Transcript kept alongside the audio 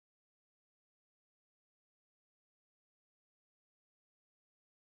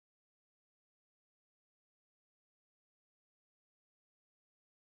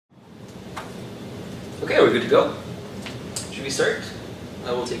Okay, are we good to go? Should we start?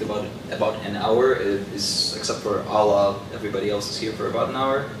 That will take about an hour, except for everybody else is here for about an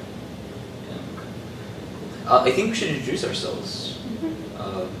hour. Yeah, okay. I think we should introduce ourselves.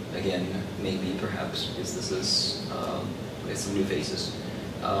 Again, maybe, perhaps, because this is some new faces.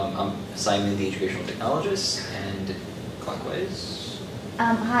 I'm Simon, the educational technologist, and clockwise.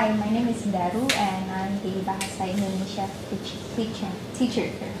 Hi, my name is Daru, and I'm the Bahasa Indonesia teacher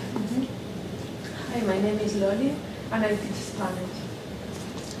here. Hi, my name is Loli, and I teach Spanish.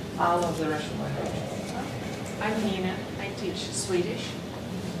 I love the Russian language. I'm Nina. I teach Swedish.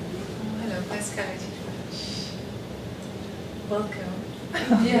 Hello, Pascal. I teach French. Welcome.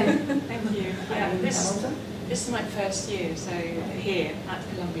 Yeah, thank you. Yeah, this is my first year, so here at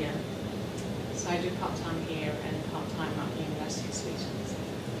Columbia. So I do part-time here and part-time at the University of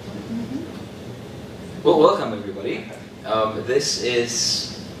Sweden. Well, welcome everybody.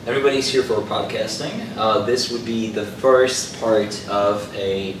 Everybody's here for podcasting. This would be the first part of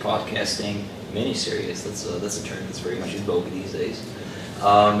a podcasting mini-series. That's a term that's very much in vogue these days.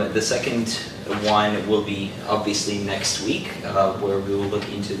 The second one will be obviously next week, where we will look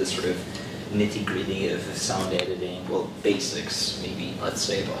into the sort of nitty-gritty of sound editing, well, basics maybe, let's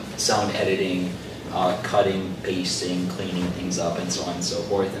say, about sound editing, cutting, pasting, cleaning things up, and so on and so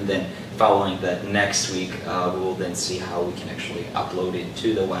forth. And then following that next week, we will then see how we can actually upload it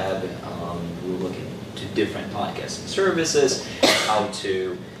to the web. We'll look into different podcasting services, how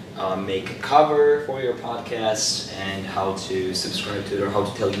to make a cover for your podcast, and how to subscribe to it, or how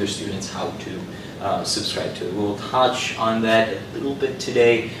to tell your students how to subscribe to it. We'll touch on that a little bit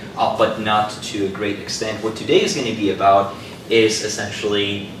today, but not to a great extent. What today is going to be about is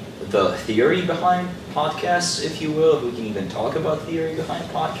essentially the theory behind podcasts, if you will, if we can even talk about theory behind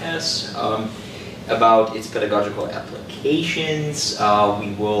podcasts, about its pedagogical applications.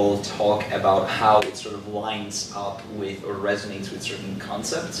 We will talk about how it sort of lines up with or resonates with certain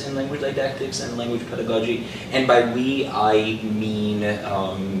concepts in language didactics and language pedagogy. And by we, I mean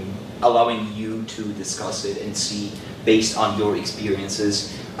allowing you to discuss it and see, based on your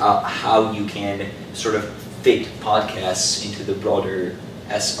experiences, how you can sort of fit podcasts into the broader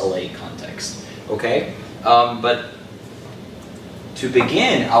SLA context. Okay, but to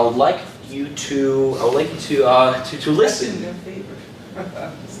begin, I would like you to listen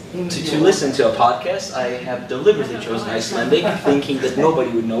to listen to a podcast. I have deliberately chosen Icelandic, thinking that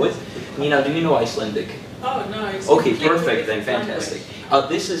nobody would know it. Nina, do you know Icelandic? Oh no. It's okay, perfect. Then fantastic.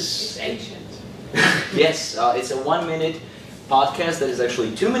 This is it's ancient. Yes, it's a 1-minute podcast that is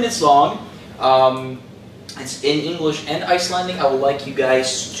actually 2 minutes long. It's in English and Icelandic. I would like you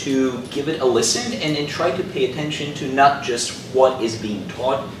guys to give it a listen and try to pay attention to not just what is being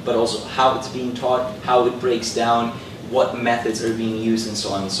taught, but also how it's being taught, how it breaks down, what methods are being used, and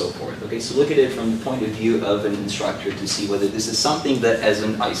so on and so forth. Okay, so look at it from the point of view of an instructor to see whether this is something that, as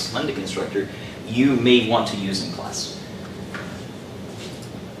an Icelandic instructor, you may want to use in class.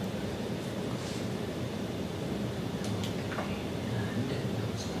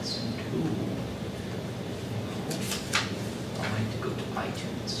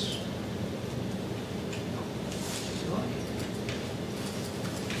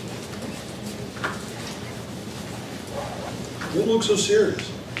 You look so serious.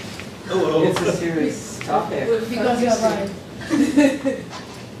 Hello. It's a serious topic. Because you're right. We're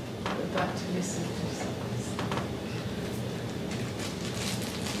about to listen to something.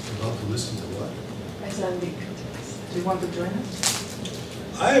 About to listen to what? Icelandic. Do you want to join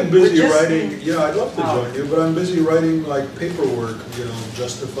us? I am busy We're just writing, I'd love to join you, but I'm busy writing like paperwork,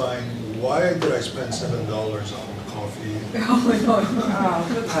 justifying why did I spend $7 on coffee, Oh my God.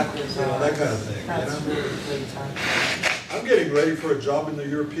 that kind of thing. That's really good time. I'm getting ready for a job in the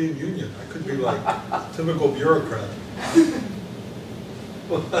European Union. I could be like a typical bureaucrat.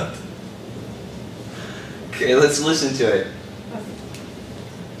 What? Okay, let's listen to it.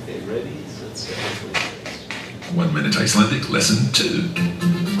 Okay, ready? So let's go. 1 minute Icelandic, lesson 2.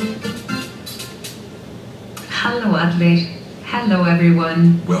 Hello Adler. Hello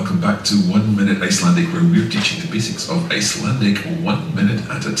everyone. Welcome back to 1 minute Icelandic, where we're teaching the basics of Icelandic 1 minute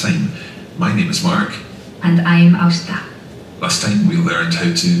at a time. My name is Mark. And I'm Austa. Last time we learned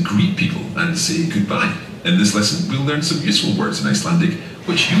how to greet people and say goodbye. In this lesson we'll learn some useful words in Icelandic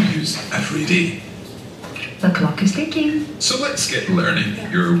which you use every day. The clock is ticking. So let's get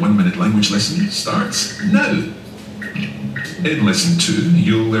learning. Your 1 minute language lesson starts now. In lesson 2,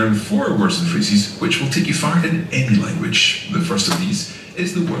 you'll learn 4 words and phrases which will take you far in any language. The first of these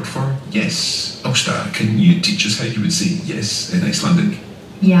is the word for yes. Austa, can you teach us how you would say yes in Icelandic?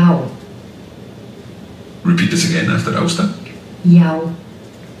 Já. Repeat this again after Austa. Já.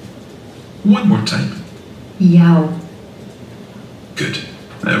 One more time. Já. Good.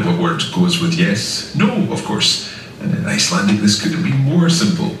 What word goes with yes? No, of course. And in Icelandic, this couldn't be more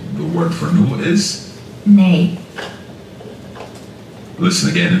simple. The word for no is? Nei. Listen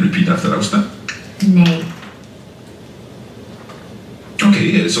again and repeat after Ásta. Nei. Okay,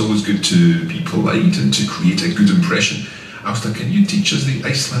 it's always good to be polite and to create a good impression. Ásta, can you teach us the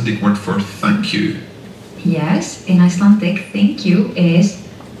Icelandic word for thank you? Yes, in Icelandic, thank you is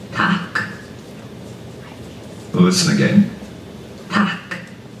takk. Listen again. Takk.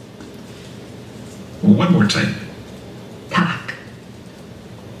 One more time. Takk.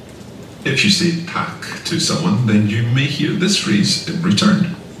 If you say tak to someone, then you may hear this phrase in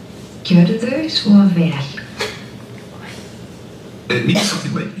return. Gjörðu svo vel. It means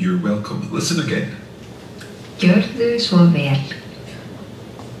something like you're welcome. Listen again. Gjörðu svo vel.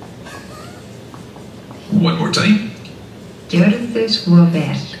 One more time. Gjörðu svo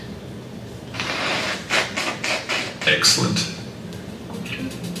vel. Excellent.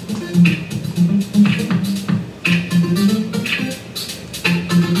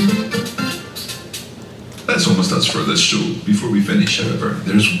 That's almost us for this show. Before we finish, however,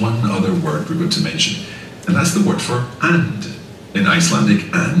 there's one other word we're going to mention, and that's the word for and. In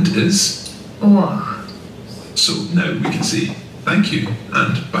Icelandic, and is? Og. So now we can say thank you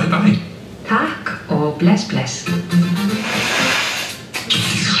and bye-bye. Takk og bless bless.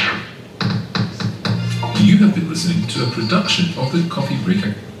 You have been listening to a production of the Coffee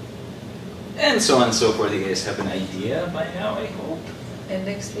Breaker. And so on and so forth. You guys have an idea by now, I hope. And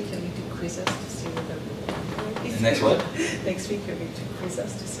next week you're going to quiz us to see whether we Next what? Next week you're going to quiz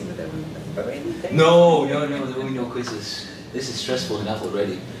us to see whether we remember anything. No, there will be no quizzes. This is stressful enough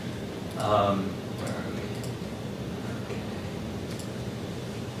already. Where are we?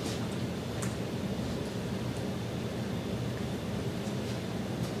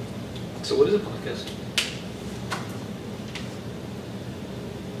 So what is a podcast?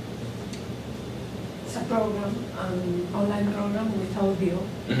 It's a program, an online program with audio.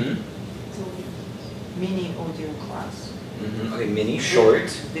 Mm-hmm. So Mini audio class. Mm-hmm. Okay, mini, short,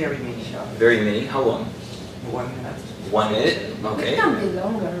 Very mini short. very mini. How long? 1 minute. 1 minute? it Okay. can be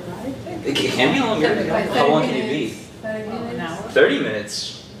longer, right? It can be longer. Like How 30 long can it be? minutes, 30 minutes. An hour? 30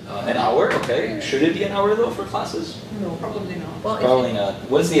 minutes. An hour? Okay. Should it be an hour though for classes? No, Probably not. Well, if Probably not.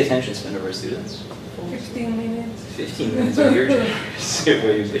 What's the attention span of our students? 15 minutes. 15 minutes. Oh, you're generous. You're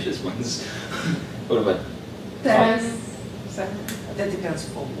very ambitious ones. What about 10, 7. That depends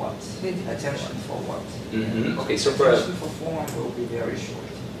for what. Attention for what. Mm-hmm. Okay, so for a Attention for form will be very short.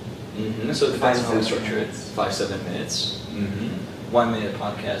 so it depends on how we 5-7 structure it. minutes. 5-7 minutes. 1 minute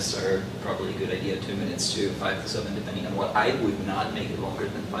podcasts are probably a good idea. 2 minutes to 5 to 7, depending on what. I would not make it longer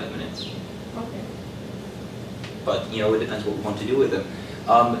than 5 minutes, Okay. but it depends what we want to do with them.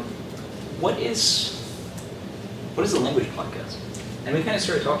 What is the language podcast? And we kind of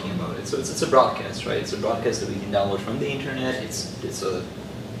started talking about it. So it's a broadcast, right? It's a broadcast that we can download from the internet. It's a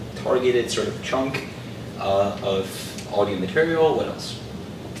targeted sort of chunk of audio material. What else?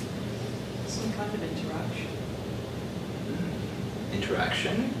 Some kind of interaction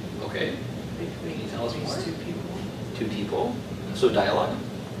Interaction. Okay. between Can you tell us these more? two people. Two people. So dialogue.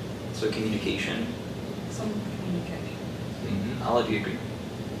 So communication. Some communication. I'll let you agree.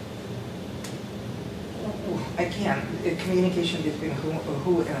 I can. Communication between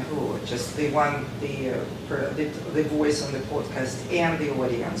who and who. Just the one, the voice on the podcast and the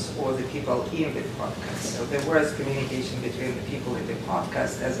audience, or the people in the podcast. So there was communication between the people in the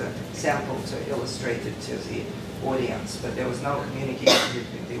podcast as a sample to illustrate it to the audience, but there was no communication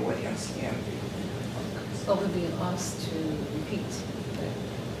between the audience and the podcast. So we're being asked to repeat.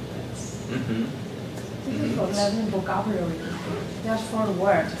 That's This is for learning vocabulary, just for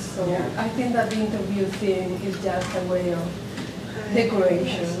words. So I think that the interview thing is just a way of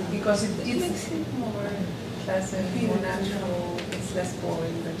decoration because It it's makes it more pleasant, more natural. It's less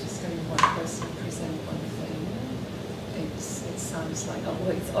boring than just having one person present one thing. It sounds like, well,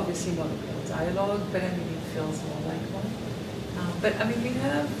 it's obviously not a real dialogue, but I mean, it feels more like one. But I mean, we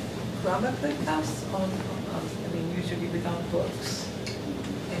have grammar podcasts usually without books.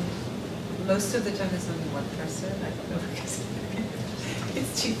 And most of the time there's only one person. I don't know because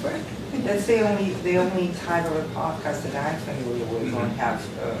it's cheaper. That's the only type of a podcast that I'm familiar with or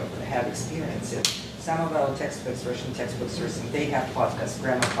have experience in. Some of our textbooks, Russian textbooks, they have podcasts,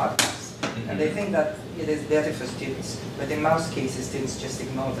 grammar podcasts, and they think that it is better for students. But in most cases, students just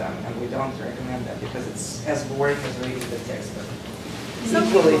ignore them, and we don't recommend them because it's as boring as reading the textbook.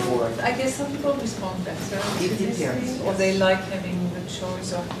 Equally boring. I guess some people respond better to It this depends, thing, or yes. they like having the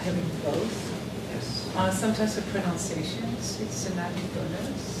choice of having both. Yes. Sometimes the pronunciations, it's an added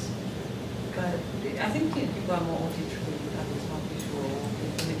bonus. but I think people are more auditory, others more visual, a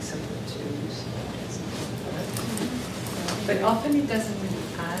mix of the two. So that's not bad. But often it doesn't really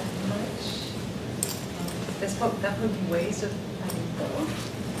add much. There will be ways of adding both.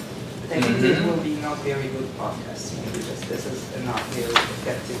 I think it will be not very good podcasting because this is not very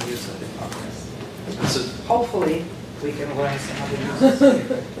effective use of the podcast. So Hopefully, we can learn some other uses.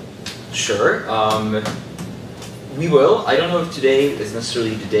 sure. We will. I don't know if today is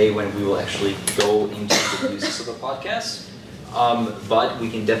necessarily the day when we will actually go into the uses of a podcast, but we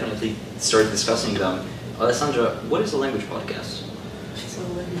can definitely start discussing them. Alessandra, what is a language podcast? So,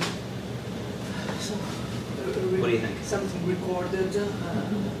 What do you think? something recorded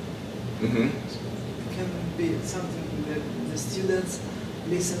Mm-hmm. can be something that the students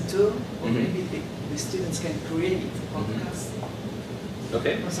listen to, or Mhm. maybe the students can create a podcast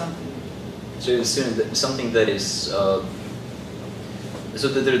Okay. or something. So something that is, so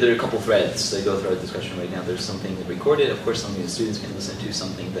there are a couple threads that go through our discussion right now. There's something recorded, of course, something the students can listen to,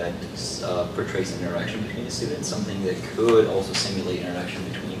 something that portrays an interaction between the students, something that could also simulate interaction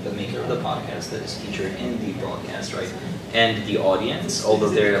between the maker of the podcast, that is featured in the broadcast, right, and the audience, although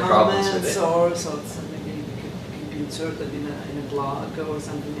there are problems with it. Or so it's maybe it can be inserted in a blog or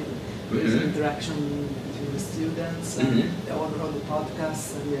something. There's an interaction between the students and the owner of the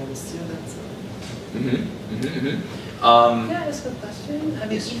podcast and the students. Can I ask a question? I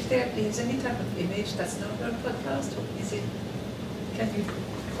mean, Yes. if there is any type of image that's not a podcast, or is it, can you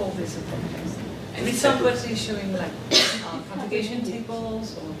call this a podcast? Any If type of- somebody showing like congregation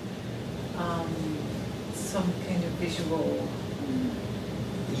tables or some kind of visual.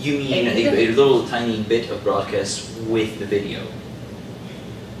 You mean a little tiny bit of broadcast with the video?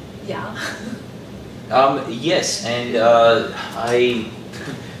 Yeah. Yes, and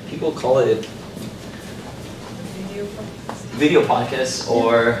people call it Video podcast. video podcasts,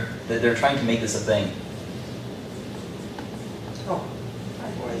 or they're trying to make this a thing. Oh,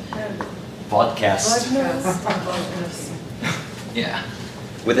 I've already heard it. Podcast. Podcast. Yeah,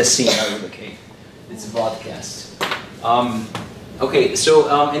 with a C, not with a K. It's a podcast. Okay, so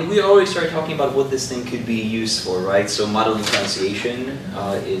and we already started talking about what this thing could be used for, right? So modeling pronunciation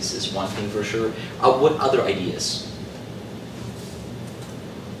is one thing for sure. What other ideas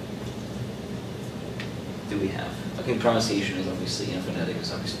do we have? Okay, pronunciation is obviously, phonetic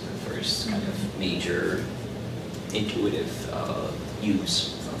is obviously the first kind of major intuitive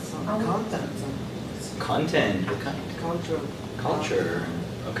use. Some content. Content, what kind? Culture. Culture,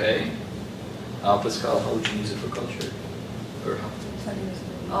 okay. Pascal, how would you use it for culture? Or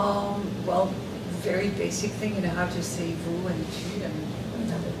how? Well, very basic thing, how to say vous and tu and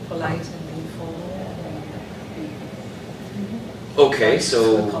polite and informal. Okay, For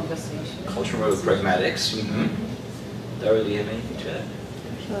so conversation. culture with pragmatics. Dara, do you have anything to add?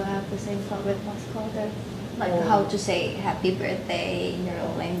 So I have the same thought with Pascal there. Like how to say happy birthday in your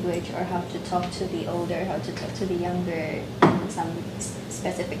own language, or how to talk to the older, how to talk to the younger. In some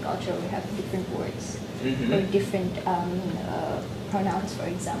specific culture, we have different words or different pronouns, for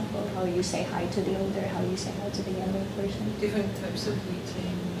example. How you say hi to the older, how you say hi to the younger person. Different types of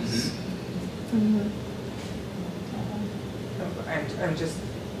greetings. I'm just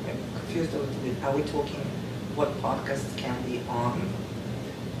confused a little bit. Are we talking what podcast can be on?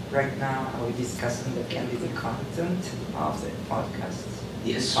 Right now, are we discussing what can be the content of the podcast?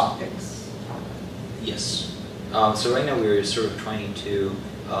 Yes. The topics? Yes. So right now we're sort of trying to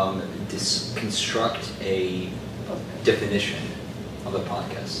construct a definition of a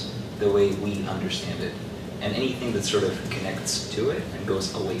podcast, the way we understand it, and anything that sort of connects to it and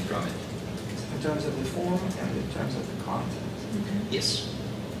goes away from it. In terms of the form and in terms of the content. Yes.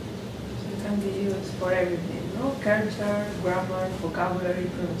 It can be used for everything, no? Culture, grammar, vocabulary, They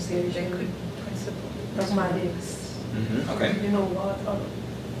pronunciation, could principle. pragmatics. Okay. You know what? Or,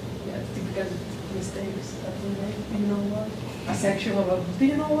 yeah, typical mistakes that we make. You know what? A section about, do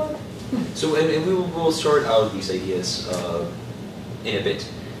you know what? So and we'll sort out these ideas in a bit.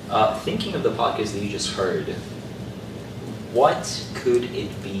 Thinking of the podcast that you just heard, what could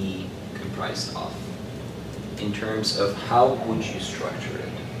it be comprised of in terms of how would you structure it?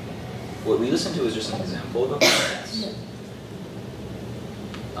 What we listened to is just an example of a podcast.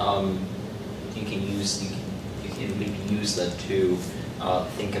 You can maybe use that to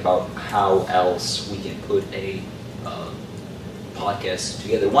think about how else we can put a podcast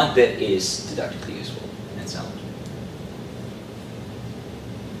together, one that is didactically useful and sound.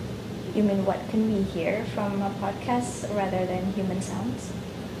 You mean what can we hear from a podcast rather than human sounds?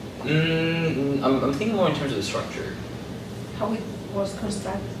 I'm thinking more in terms of the structure. How it was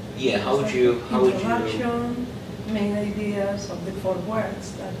constructed. Yeah, how would you? Introduction, main ideas of the 4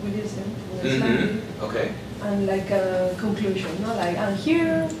 words that we listen to in Icelandic. Okay. And like a conclusion, no? Like, and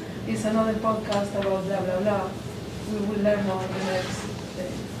here is another podcast about blah blah blah. We will learn more the next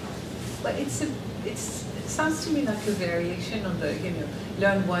day. But it sounds to me like a variation on the,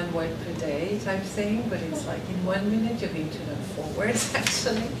 learn 1 word per day type thing, but it's like in 1 minute you're going to learn 4 words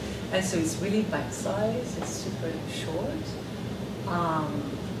actually. And so it's really bite-sized, it's super short.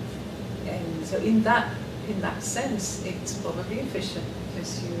 And so in that sense, it's probably efficient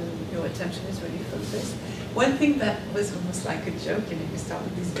because your attention is really focused. One thing that was almost like a joke, you start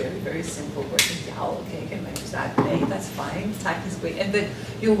with these very, very simple words, and yeah, okay, can I use that? Hey, that's fine, tack is great. And then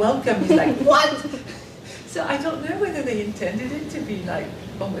you're welcome is like, what? So I don't know whether they intended it to be like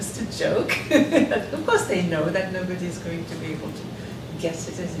almost a joke. Of course they know that nobody's going to be able to guess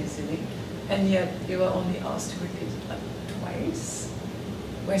it as easily. And yet you are only asked to repeat it like twice.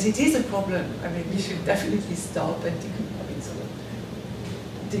 Whereas it is a problem. I mean, you should definitely stop and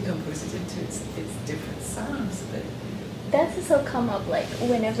decompose it into its different sounds. But That's also come up, like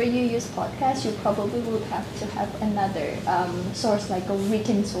whenever you use podcasts, you probably would have to have another source, like a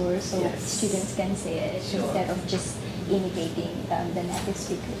written source, so students can say it instead of just imitating the native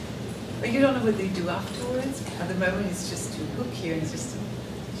speaker. But you don't know what they do afterwards. At the moment, it's just to hook you and just to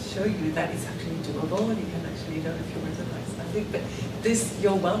show you that it's actually doable and you can actually learn a few words of Icelandic. But this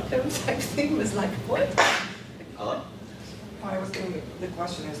 "you're welcome" type thing was like, what? Hello? I was thinking, the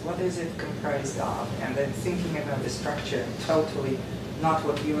question is, what is it comprised of? And then thinking about the structure, totally not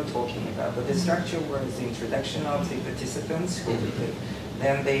what you were talking about, but the structure was the introduction of the participants,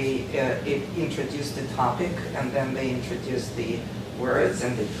 then they introduced the topic, and then they introduced the words,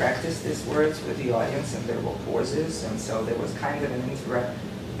 and they practiced these words with the audience, and there were pauses, and so there was kind of an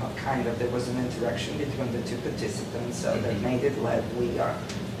there was an interaction between the 2 participants, so that made it livelier.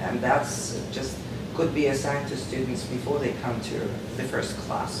 And that's just could be assigned to students before they come to the first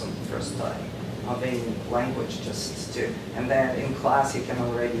class on the first time of a language, just to, and then in class you can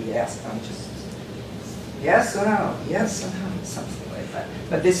already ask them just yes or no, yes or no, something like that.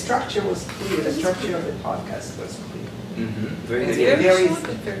 But the structure was clear, the structure of the podcast was clear. Very good.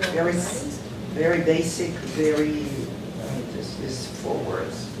 Very basic, very, this 4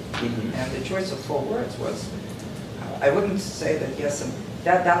 words. And the choice of 4 words was, I wouldn't say that yes, and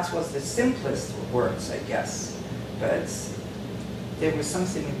that was the simplest words, I guess, but there was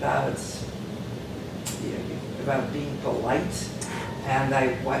something about being polite, and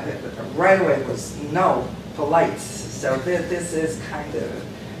right away was no, polite. So this is kind of,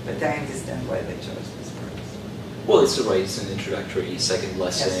 but I understand why they chose this word. Well, it's an introductory second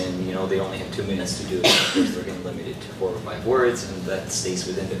lesson. Yes. They only have 2 minutes to do it. Of course, they're going to limit it to 4 or 5 words, and that stays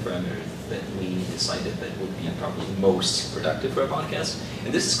within the parameters that we decided that would be probably most productive for a podcast.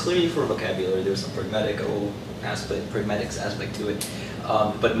 And this is clearly for vocabulary. There's some pragmatics aspect to it,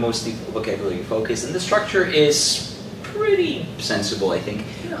 but mostly vocabulary focused. And the structure is pretty sensible, I think.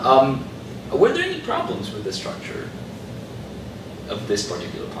 Were there any problems with the structure of this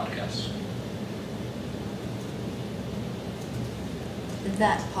particular podcast?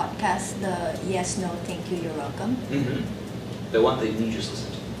 That podcast, the yes, no, thank you, you're welcome. The one that you just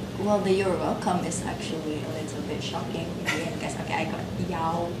listened to. Well, the you're welcome is actually a little bit shocking because I got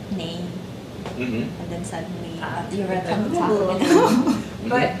yow, name, and then suddenly you're welcome.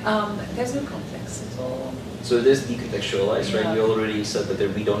 But there's no context at all. So it is decontextualized, right? You already said that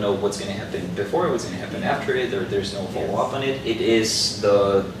we don't know what's going to happen before, what's going to happen after it. There's no follow-up on it. It is,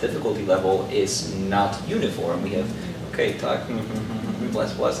 the difficulty level is not uniform. We have, okay, talk,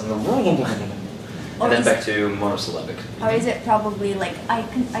 bless, and then back to monosyllabic. Or is it probably like, I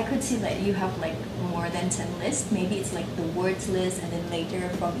could see that you have like more than 10 lists. Maybe it's like the words list, and then later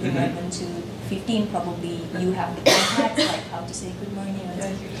from 11 to 15 probably you have the contacts, like how to say good morning.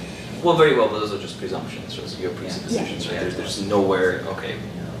 Well, very well, but those are just presumptions, just your presuppositions, right? There's nowhere, okay,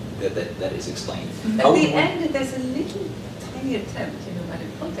 that is explained. At the end, there's a little tiny attempt, at the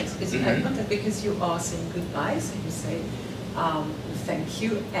context, because you have context, because you are saying goodbye, so you say thank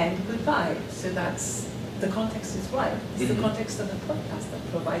you and goodbye. So that's, the context is right. It's the context of the podcast that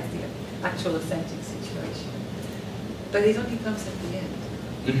provides the actual authentic situation. But it only comes at the end.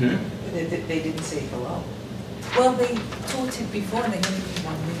 They didn't say hello. Well, they taught it before and they only did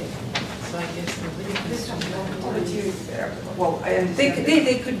 1 minute. So I guess they really Well, I understand.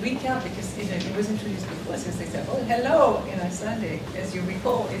 they could recap because it was introduced before, so they said, oh, hello in Icelandic. As you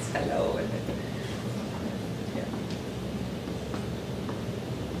recall, it's hello. And then,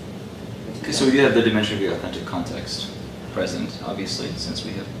 Okay, so you have the dimension of the authentic context present, obviously, since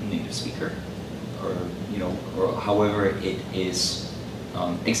we have a native speaker, or however it is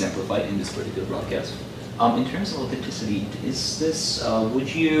exemplified in this particular broadcast. In terms of authenticity, is this,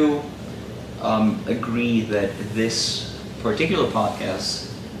 would you agree that this particular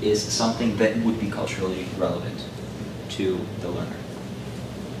podcast is something that would be culturally relevant to the learner?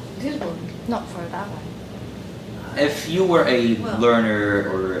 This one. Not for that one. If you were a Well- learner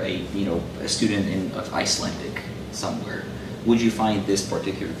or a student of Icelandic somewhere, would you find this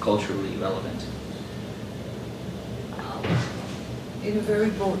particular culturally relevant? In a very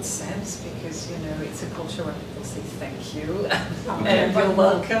broad sense, because it's a culture where people say thank you Okay. and you're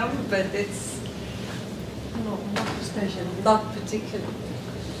welcome, but it's No, not especially. not particular.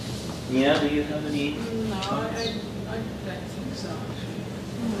 Yeah, do you have any No, thoughts? I don't think so, actually.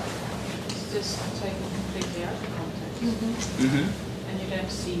 It's just taken completely out of context. Mm-hmm. And you don't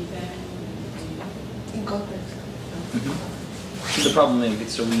see them. In context. So the problem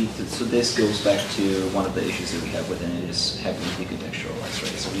is, so this goes back to one of the issues that we have with it is having to be contextualized,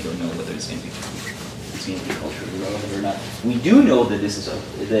 right? So we don't know whether it's going to be culturally relevant or not. We do know that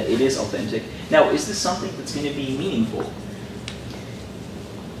that it is authentic. Now, is this something that's going to be meaningful?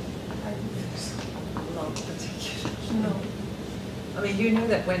 Not particular. No. I mean, you know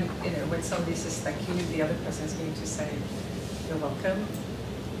that when somebody says thank you, the other person is going to say you're welcome.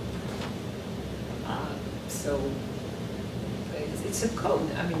 So it's a code.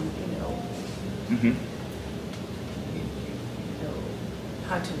 I mean, Mm-hmm. you know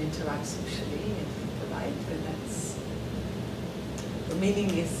how to interact socially and be polite, but that's the meaning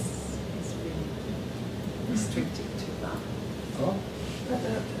is really restricted to that. Oh. But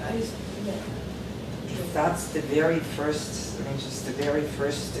That's the very first, just the very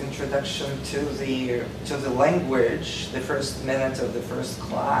first introduction to the language, the first minute of the first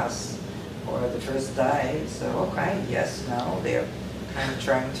class or the first day. So okay, yes, now they're kind of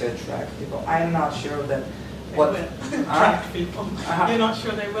trying to attract people. I'm not sure that They what will attract people. You're not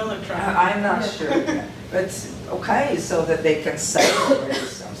sure they will attract I'm not sure, but okay, so that they can say already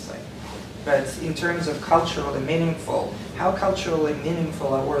something. But in terms of culturally meaningful, how culturally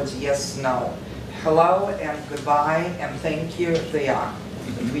meaningful are words yes, no? Hello and goodbye and thank you, they are.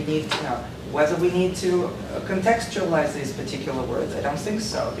 But we need to know whether we need to contextualize these particular words. I don't think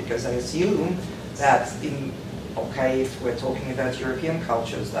so, because I assume that if we're talking about European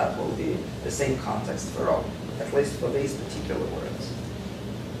cultures, that will be the same context for all, at least for these particular words.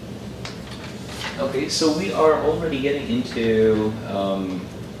 Okay, so we are already getting into,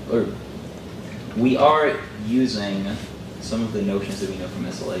 or we are using some of the notions that we know from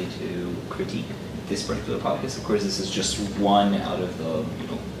SLA to critique this particular podcast. Of course, this is just one out of the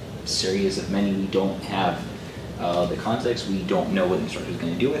series of many. We don't have the context. We don't know what the instructor is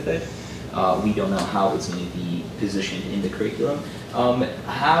going to do with it. We don't know how it's going to be positioned in the curriculum.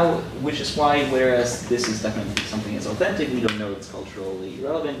 Which is why, whereas this is definitely something that's authentic, we don't know it's culturally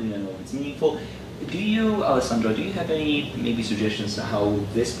relevant. We don't know if it's meaningful. Do you, Alessandro, do you have any maybe suggestions to how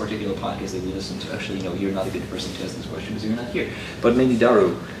this particular podcast that we listen to, actually, you're not a good person to ask this question because you're not here, but maybe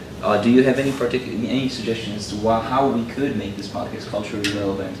Daru, do you have any suggestions to how we could make this podcast culturally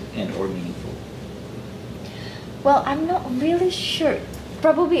relevant and or meaningful? Well, I'm not really sure.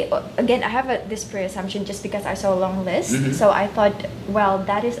 Probably, again, I have this pre-assumption just because I saw a long list. Mhm. So I thought, well,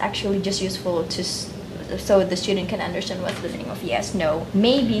 that is actually just useful so the student can understand what's the meaning of yes, no.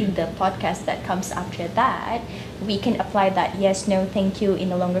 Maybe the podcast that comes after that, we can apply that yes, no, thank you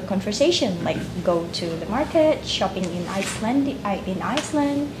in a longer conversation, like go to the market, shopping in Iceland,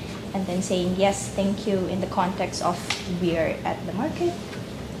 and then saying yes, thank you in the context of we're at the market.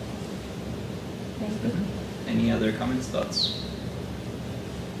 Maybe. Any other comments, thoughts?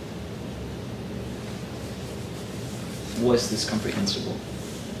 Was this comprehensible?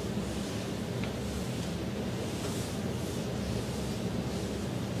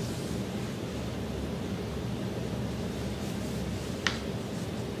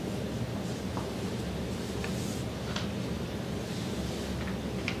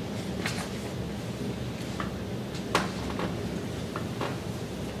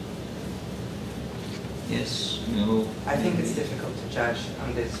 Yes, no. I think it's difficult to judge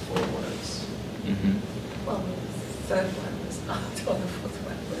on these 4 words. Mm-hmm. Well, the third one was not, or the fourth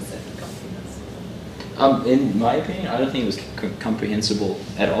one was comprehensible. In my opinion, I don't think it was comprehensible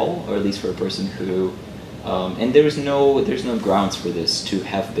at all, or at least for a person who, and there's no grounds for this to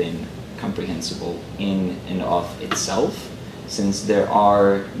have been comprehensible in and of itself, since there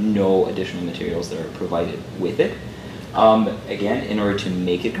are no additional materials that are provided with it. Again, in order to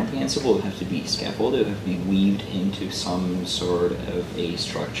make it comprehensible, it would have to be scaffolded, it would have to be weaved into some sort of a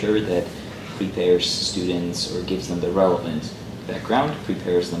structure that prepares students or gives them the relevant background,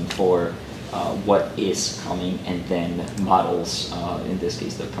 prepares them for what is coming, and then models, in this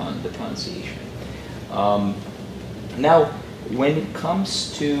case, the pronunciation. Now, when it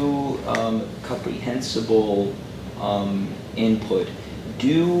comes to comprehensible input,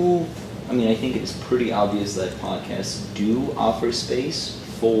 I think it's pretty obvious that podcasts do offer space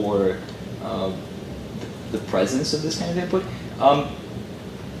for the presence of this kind of input.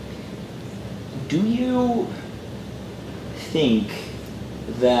 Do you think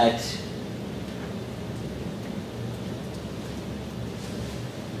that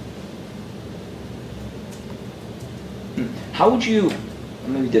how would you,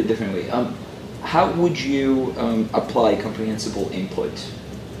 maybe a different way, how would you apply comprehensible input?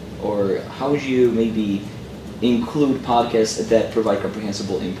 Or how would you maybe include podcasts that provide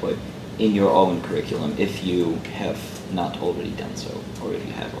comprehensible input in your own curriculum if you have not already done so, or if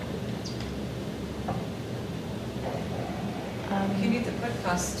you have already done so? You need the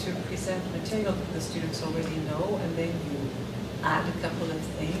podcast to present material that the students already know, and then you add a couple of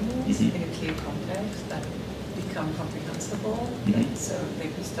things in a clear context that become comprehensible. So they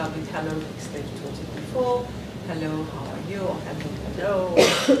can start with hello because they've taught it before. Hello, how are you? Or hello,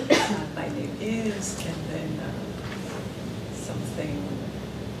 my name is, and then something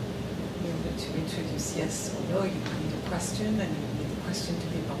to introduce yes or no. You need a question, and you need a question to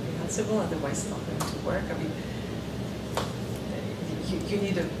be comprehensible, otherwise it's not going to work. You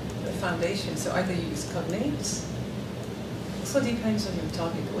need a foundation, so either you use cognates, also depends on your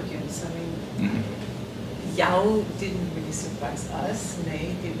target audience. Yao didn't really surprise us,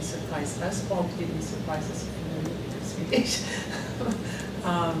 Nay didn't surprise us, Og didn't surprise us if you know Swedish.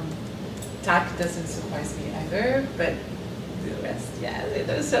 Tak doesn't surprise me either, but the rest,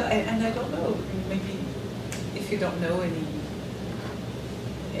 yeah. So, and I don't know, maybe if you don't know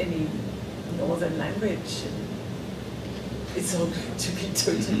any northern language, it's all going to be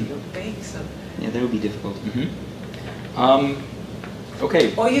totally opaque. So. Yeah, that would be difficult.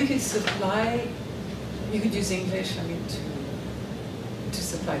 Okay. Or you could supply. You could use English, to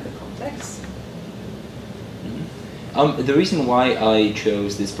supply the context. The reason why I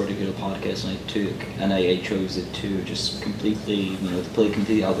chose this particular podcast and I chose it to just completely, to play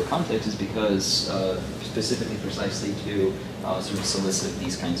completely out of the context is because specifically precisely to sort of solicit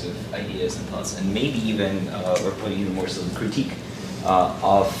these kinds of ideas and thoughts, and maybe even, or putting even more so, the critique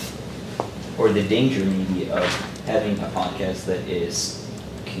or the danger maybe of having a podcast that is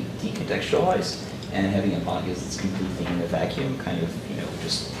decontextualized and having a podcast that's completely in a vacuum, kind of,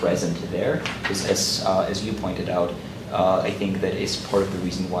 just present there. Because as you pointed out, I think that is part of the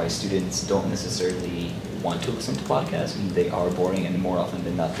reason why students don't necessarily want to listen to podcasts. They are boring, and more often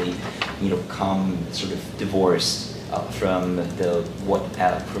than not, they, come sort of divorced from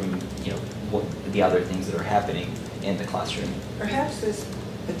what the other things that are happening in the classroom. Perhaps this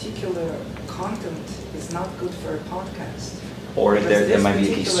particular content is not good for a podcast. Or there might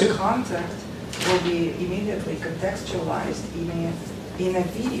be a case too. This particular content will be immediately contextualized in a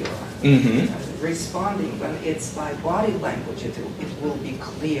video. Responding when it's by body language, it will be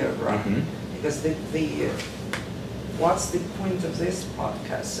clearer. Because what's the point of this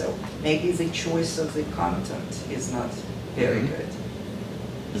podcast? So maybe the choice of the content is not very good.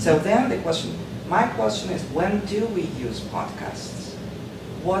 So then my question is, when do we use podcasts?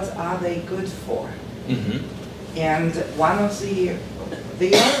 What are they good for? And one of the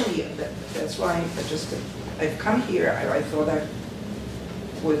early, that's why I've come here, I thought I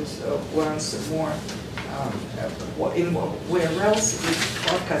would learn some more where else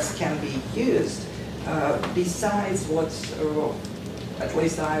podcasts can be used, besides what, at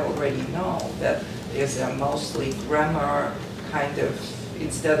least I already know, that is a mostly grammar kind of,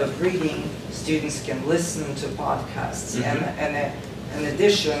 instead of reading, students can listen to podcasts, and in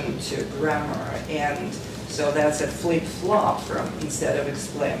addition to grammar, and so that's a flip-flop from, instead of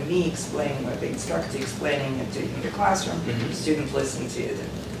me explaining, or the instructor explaining it in the classroom, the student listen to it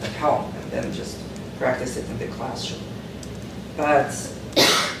at home, and then just practice it in the classroom. But,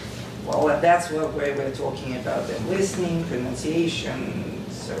 well, that's where we're talking about them listening, pronunciation,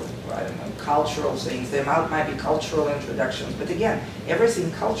 so, I don't know, cultural things. There might be cultural introductions, but again, everything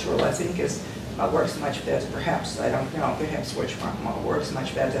cultural, I think, works much better, perhaps, I don't know, perhaps which one works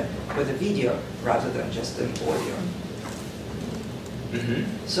much better with a video rather than just an audio.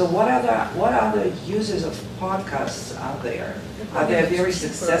 So what other uses of podcasts are there? Are there very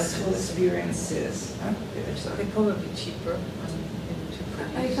successful experiences? They're probably cheaper.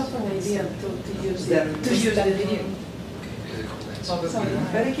 I have an idea to use Then the video.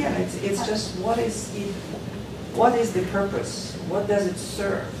 But again, it's just what is the purpose? What does it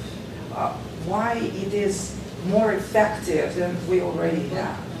serve? Why it is more effective than we already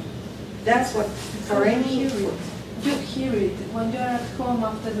have? That's what, for any... You hear it when you're at home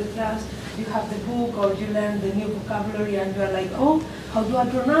after the class. you have the book or you learn the new vocabulary and you are like, oh, how do I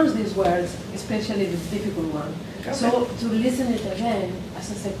pronounce these words, especially the difficult one. Okay. So to listen it again as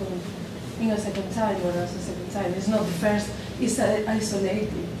a second time or as a second time, it's not the first, it's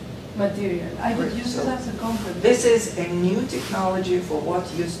isolated material. I would use it as a complement. This is a new technology for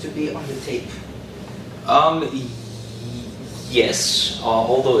what used to be on the tape. Yes,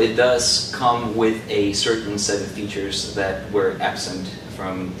 although it does come with a certain set of features that were absent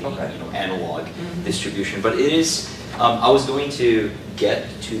from the analog distribution. But it is, I was going to get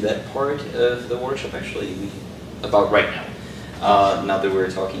to that part of the workshop actually about right now, now that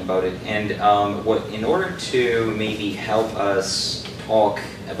we're talking about it. And in order to maybe help us talk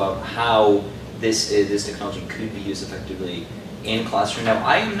about how this technology could be used effectively in classroom. Now,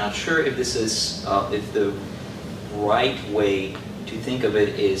 I am not sure if this is if the right way to think of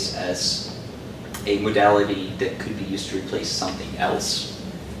it is as a modality that could be used to replace something else.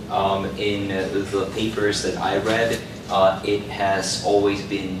 In the papers that I read, it has always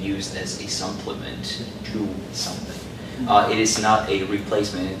been used as a supplement to something. It is not a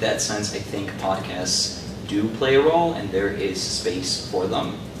replacement. In that sense, I think podcasts do play a role, and there is space for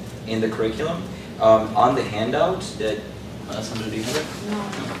them in the curriculum. On the handout that, Sandra, do you have it? No.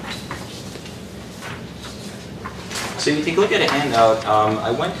 So if you take a look at a handout,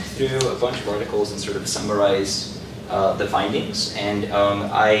 I went through a bunch of articles and sort of summarized the findings, and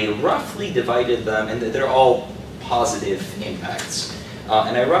I roughly divided them, and they're all positive impacts.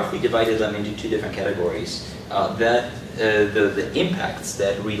 And I roughly divided them into two different categories. The impacts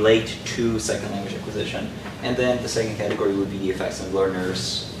that relate to second language acquisition, and then the second category would be the effects on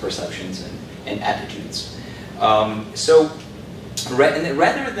learners' perceptions and attitudes.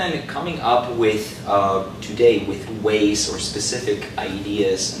 Rather than coming up with today with ways or specific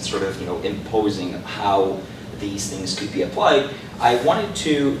ideas and sort of imposing how these things could be applied, I wanted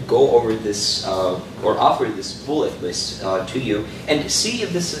to go over this or offer this bullet list to you and see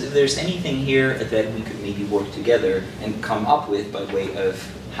if there's anything here that we could maybe work together and come up with by way of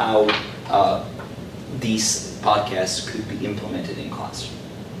how these podcasts could be implemented in class.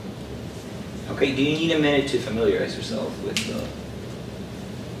 Okay, do you need a minute to familiarize yourself with the...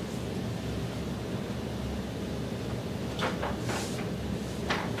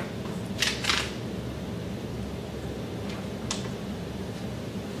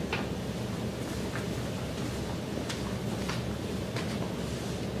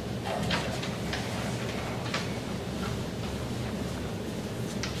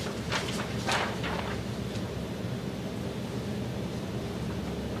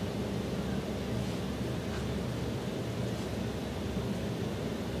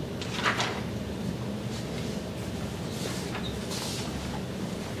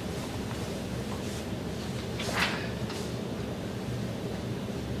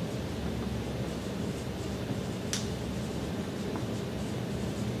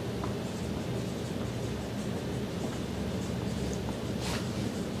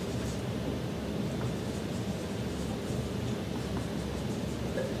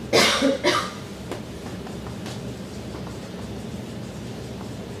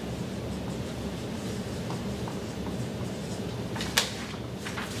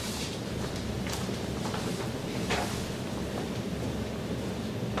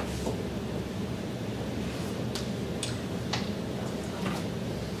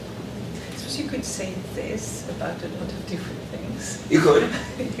 You could say this about a lot of different things. You could.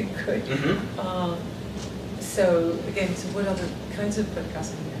 You could. Mm-hmm. So again, so what are the kinds of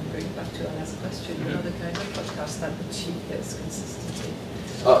podcasts, and I'm going back to our last question, what are the kinds of podcasts that achieve this consistency?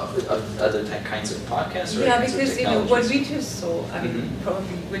 Other kinds of podcasts? Or Yeah, kinds because of what we just saw, I mean, Mhm.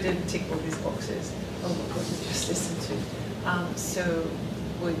 probably we didn't tick all these boxes on what we just listened to. So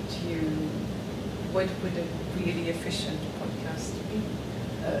what would a really efficient podcast be?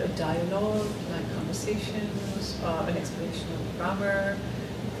 A dialogue, like conversations, an explanation of grammar,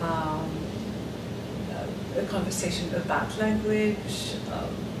 a conversation about language,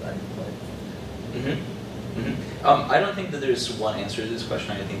 like what? Mm-hmm. Mm-hmm. I don't think that there's one answer to this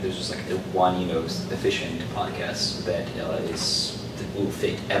question. I think there's just like one, efficient podcast that will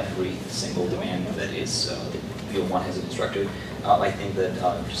fit every single demand that is one has an instructor. I think that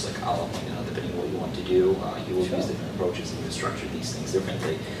just like I'll point out, depending on what you want to do, you will use different approaches and you will structure these things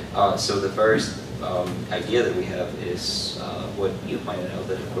differently. So the first idea that we have is what you pointed out,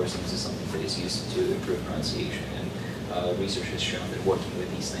 that of course this is something that is used to improve pronunciation, and research has shown that working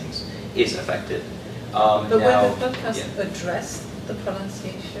with these things is effective. But now, when the podcast address the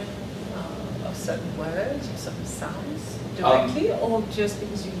pronunciation of certain words or certain sounds, directly, or just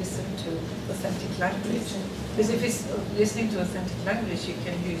because you listen to authentic language? Because if it's listening to authentic language, you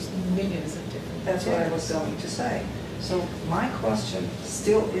can use millions of different That's what I was materials. going to say. So my question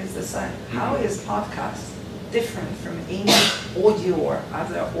still is the same. How is podcast different from any audio or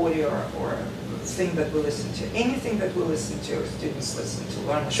other audio or thing that we listen to? Anything that we listen to, students listen to,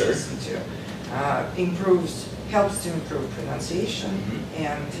 learners listen to, helps to improve pronunciation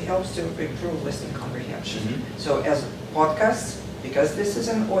and helps to improve listening comprehension. So as podcasts, because this is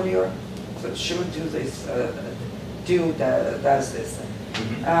an audio, so should do this, does this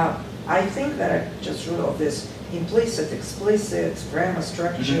thing. I think that I just wrote of this implicit, explicit, grammar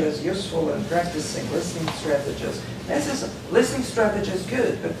structures, useful and practicing listening strategies. Listening strategy is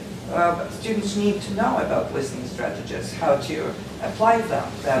good, but students need to know about listening strategies, how to apply them.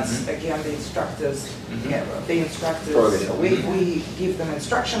 That's again the instructors. We give them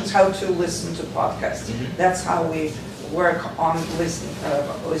instructions how to listen to podcasts. That's how we work on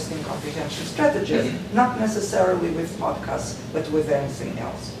listening comprehension strategies, not necessarily with podcasts, but with anything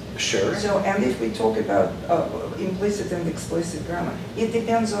else. Sure. So, and if we talk about implicit and explicit grammar, it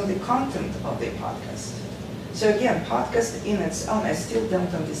depends on the content of the podcast. So again, podcast in its own, I still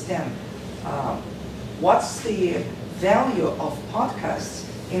don't understand what's the value of podcasts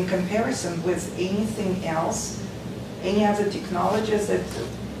in comparison with anything else, any other technologies that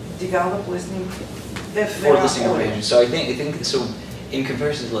develop listening. For listening comprehension. So I think so. In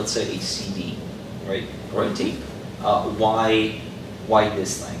comparison to, let's say, a CD, right, or a tape, why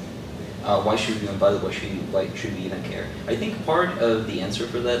this thing? Why should we even bother? Why should we even care? I think part of the answer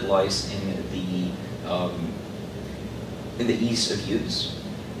for that lies in the ease of use,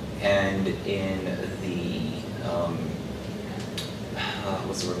 and in the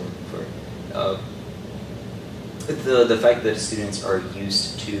what's the word I'm looking for? The fact that students are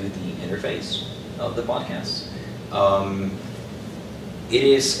used to the interface of the podcast. It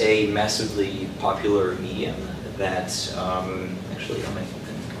is a massively popular medium that actually I can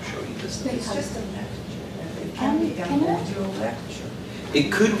show you this. It's just a lecture. It can be an audio lecture. It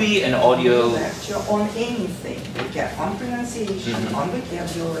could be an audio lecture on anything. We get on pronunciation, on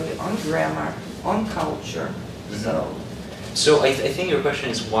vocabulary, on grammar, on culture. So I think your question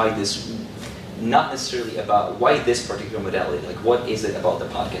is why this, not necessarily about why this particular modality. Like, what is it about the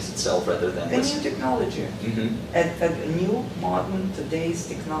podcast itself rather than the new technology, a new modern today's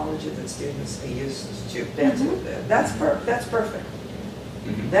technology that students are used to. That's perfect.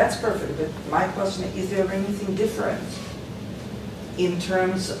 That's perfect. But my question is there anything different in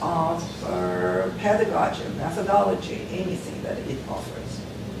terms of pedagogy, methodology, anything that it offers?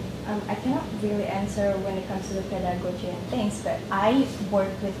 I cannot really answer when it comes to the pedagogy and things, but I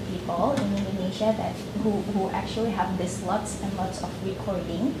work with people in Indonesia who actually have this lots and lots of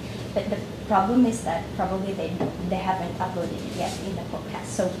recording, but the problem is that probably they haven't uploaded it yet in the podcast.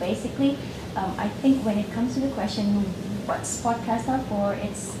 So basically, I think when it comes to the question, what's podcasts are for,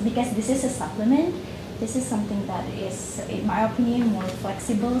 it's because this is a supplement. This is something that is, in my opinion, more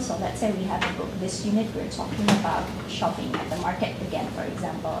flexible. So let's say we have a book, this unit we're talking about shopping at the market again, for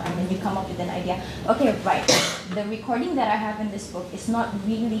example, and then you come up with an idea, okay, right, the recording that I have in this book is not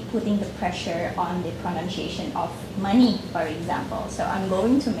really putting the pressure on the pronunciation of money, for example. So I'm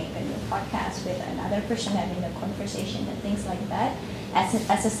going to make a new podcast with another person having a conversation and things like that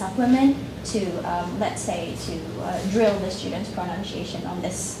as a supplement to, let's say, to drill the student's pronunciation on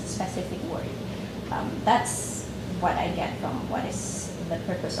this specific word. That's what I get from what is the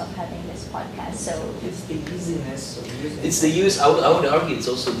purpose of having this podcast. So it's the easiness of using. It's the use. I would argue it's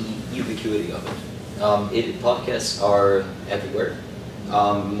also the ubiquity of it. Podcasts are everywhere.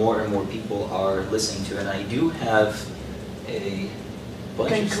 More and more people are listening to it. And I do have a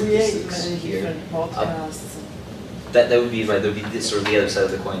bunch of statistics here. That would be right. That would be this sort of the other side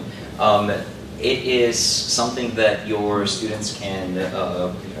of the coin. It is something that your students can.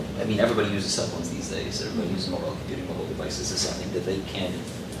 I mean, everybody uses cell phones these days. Everybody uses mobile computing, mobile devices. Is something that they can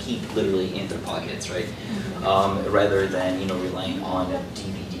keep literally in their pockets, right? Rather than relying on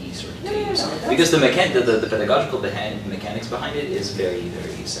DVDs or tapes, because the pedagogical mechanics behind it is very,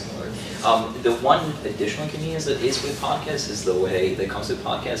 very similar. The one additional inconvenience that is with podcasts is the way that comes with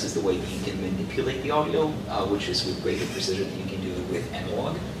podcasts is the way you can manipulate the audio, which is with greater precision than you can do with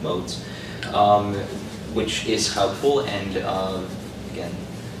analog modes, which is helpful. And again,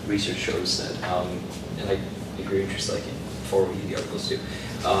 research shows that, and I agree, interested, I can forward you the articles too.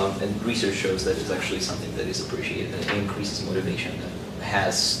 And research shows that it's actually something that is appreciated, that increases motivation, that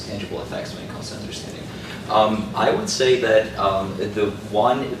has tangible effects when it comes to understanding. I would say that the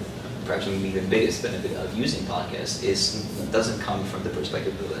one, perhaps maybe the biggest benefit of using podcasts doesn't come from the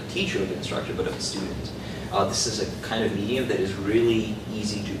perspective of a teacher or the instructor, but of the student. this is a kind of medium that is really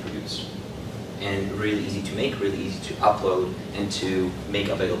easy to produce and really easy to make, really easy to upload and to make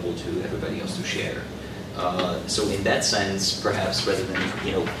available to everybody else to share. So in that sense, perhaps rather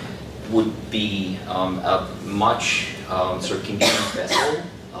than, would be a much sort of convenient vessel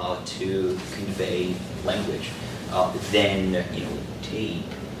to convey language than, tape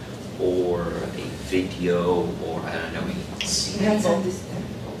or a video or, I don't know, a CD.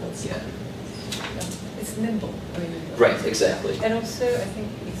 Yeah. It's nimble. I mean, Right, exactly. And also, I think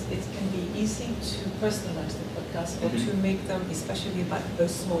it can be easy to personalize the podcast or to make them, especially about a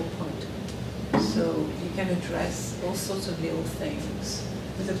small point. So you can address all sorts of little things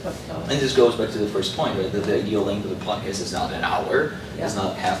with a podcast. And this goes back to the first point, right? The ideal length of the podcast is not an hour, it's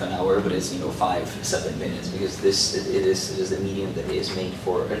not half an hour, but it's 5-7 minutes, because it is the medium that is made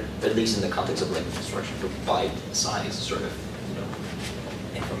for, at least in the context of language instruction, for bite-sized sort of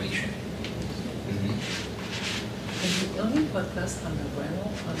information. And the only podcast I'm aware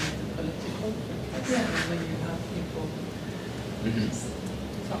of on the political podcast when you have people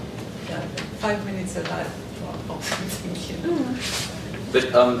talk, 5 minutes about something,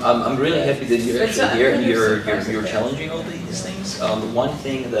 But I'm really happy that you're actually here and you're challenging all these things. One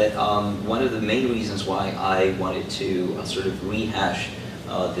thing that, one of the main reasons why I wanted to sort of rehash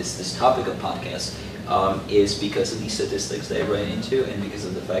this topic of podcasts is because of these statistics that I ran into and because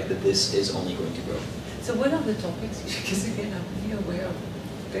of the fact that this is only going to grow. So what are the topics? Because again, I'm really aware of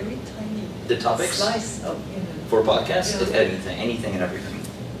very tiny slice of, For podcasts, Yeah. it's anything and everything.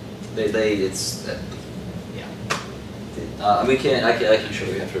 It's I can show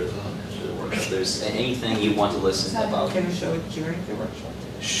you after the workshop. There's anything you want to listen about. Can you show it during the workshop?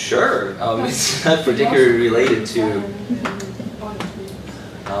 Sure. It's not particularly related to.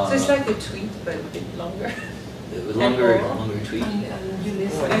 So it's like a tweet, but a bit longer. Longer tweet. And you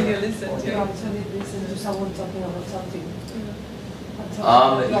listen. And you listen to You actually listen to someone talking about something.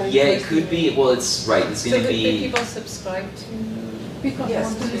 Yeah, it could be. Well, it's right. It's So going to the be. people subscribe to. People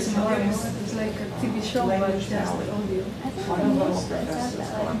want to listen more. It's like a TV show, but just audio. One of our professors,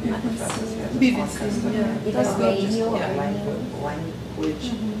 Columbia professors, has a BBC, podcast yeah. It's about radio or Language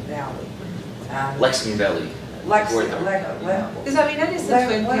Valley. Lexington Valley. Because I mean, I listen to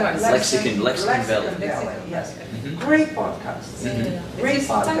NPR. Lexington Valley. Yes. Mhm. Great podcasts. Great It's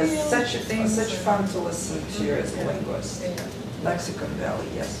just tiny podcasts. little things. Such fun to listen to as a linguist. Lexicon Valley,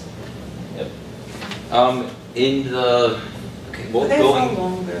 yes. Yep. In the. Okay. Well, They're no going.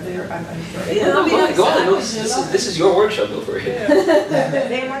 longer there. I'm sorry. Yeah, no, go ahead. No, this is your workshop. Go for it.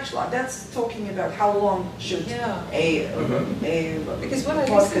 They're much longer. That's talking about how long should a Because what I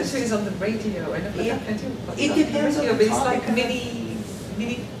listen to is on the radio. I do podcasts It depends on on the radio, the but it's topic. like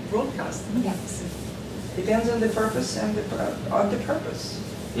mini broadcast. Yes. Depends on the purpose and on the purpose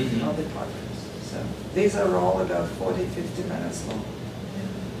Mhm. of the podcast. So these are all about 40-50 minutes long.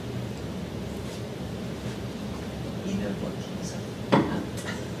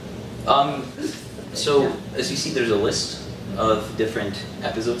 So as you see, there's a list of different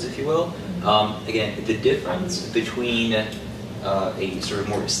episodes, if you will. Again, the difference between a sort of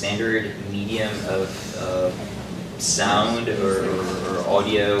more standard medium of sound or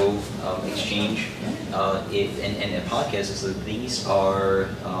audio exchange and a podcast is that these are,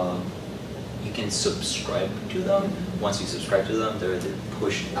 you can subscribe to them. Once you subscribe to them, they're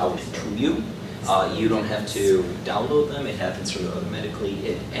pushed out to you. You don't have to download them, it happens sort of automatically.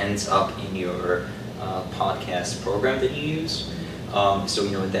 It ends up in your podcast program that you use. So,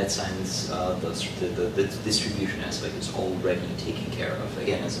 in that sense, the distribution aspect is already taken care of.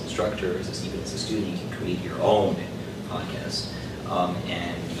 Again, as an instructor, even as a student, you can create your own podcast.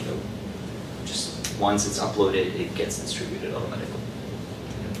 And, just once it's uploaded, it gets distributed automatically.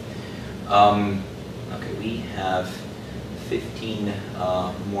 Okay, we have 15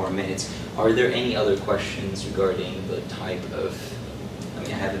 more minutes. Are there any other questions regarding the type of, I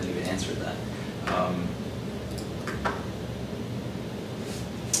haven't even answered that.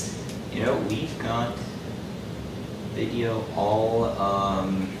 We've got video, all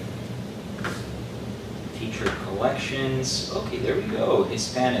teacher collections. Okay, there we go.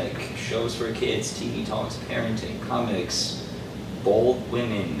 Hispanic, shows for kids, TV talks, parenting, comics, bold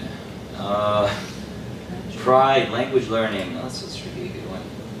women, pride, language learning. Oh, that's really a good one.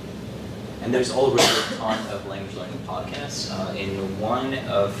 And there's already a ton of language learning podcasts. In one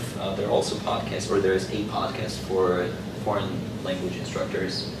of, there are also podcasts, or there's a podcast for foreign language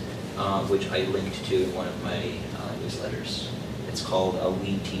instructors, which I linked to in one of my newsletters. It's called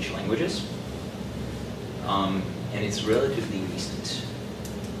We Teach Languages. And it's relatively recent.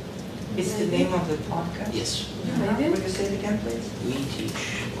 It's the name of the podcast? Yes. Would you say it again, please? We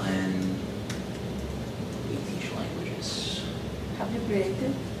Teach Have you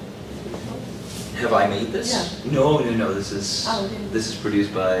created? Have I made this? Yeah. No. This is Oh, okay. this is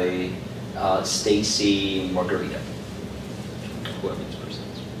produced by Stacy Margarita. Whoever this person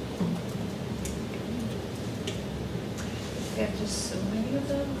is. There are just so many of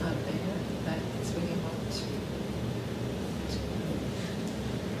them out there that it's really hard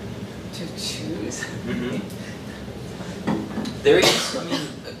to choose. Mhm. There is. I mean,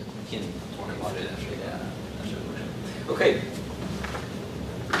 we can talk about it after the workshop. Okay.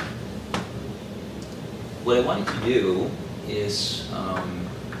 What I wanted to do is,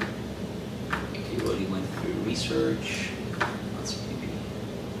 you already went through research. Let's maybe.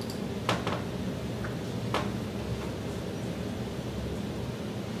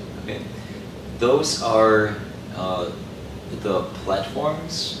 Okay, those are the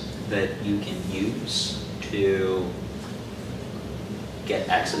platforms that you can use to get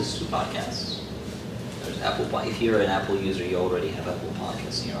access to podcasts. There's Apple. If you're an Apple user, you already have Apple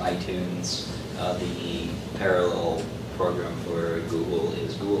Podcasts. You know, iTunes. The parallel program for Google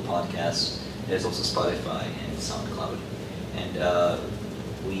is Google Podcasts. There's also Spotify and SoundCloud. And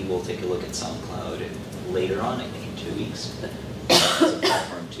we will take a look at SoundCloud later on, I think in 2 weeks. It's a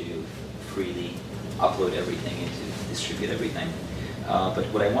platform to freely upload everything and to distribute everything. But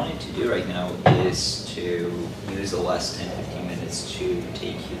what I wanted to do right now is to use the last 10-15 minutes to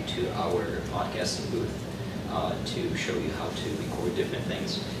take you to our podcasting booth to show you how to record different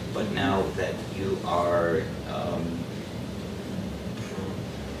things. But now that you are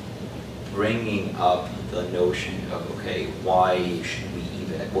bringing up the notion of, okay, why should we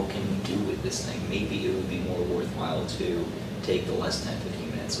even, what can we do with this thing? Maybe it would be more worthwhile to take the last 10-15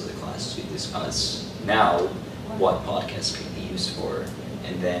 minutes of the class to discuss now what podcasts could be used for,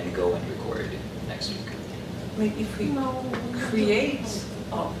 and then go and record next week. I mean, if we create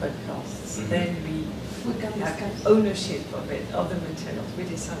our podcasts, then we have ownership of it, of the materials we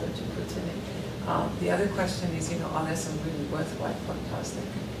decided to put in it. The other question is, are there some really worthwhile podcasts that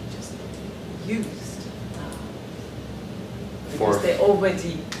could be just used? Because they're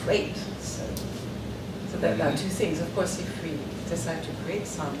already great. So there are two things. Of course, if we decide to create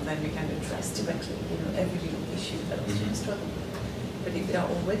some, then we can address directly, every little issue that also struggle with. But if there are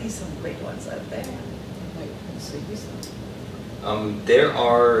already some great ones out there, we might also use them. There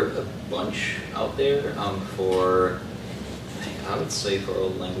are a bunch out there for, I would say, for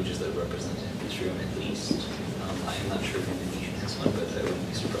all languages that are represented in this room at least. I am not sure if Indonesian has one, but I wouldn't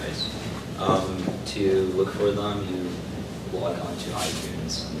be surprised. To look for them, you log on to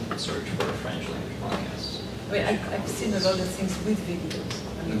iTunes and search for French language podcasts. I mean, I've seen a lot of things with videos,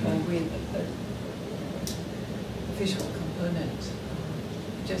 or with a visual component.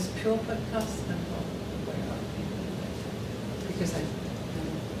 Just pure podcasts, I'm not aware of because I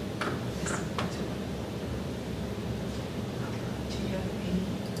listen to it. Do you have any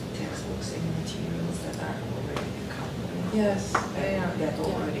textbooks, any materials that are already accompanied? Yes, they are. That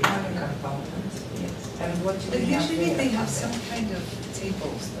already have components? Yes. And what do But they have usually there? they have some kind of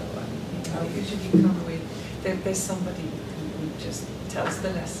tables, though. I mean, they usually come with. There's somebody who just tells the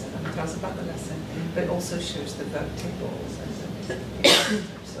lesson and tells about the lesson, but also shows the verb tables.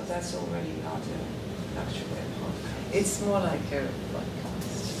 So that's already not actually a podcast. It's more like a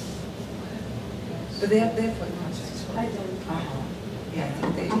podcast. But they have their podcasts. I don't. Yeah.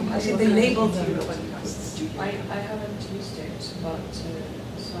 I think they label them podcasts. I haven't used it, but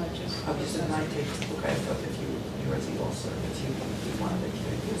so I just. Obviously, my textbook, I thought that yours also, that you the one that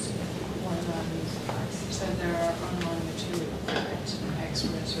you're using. So there are online material for it, extra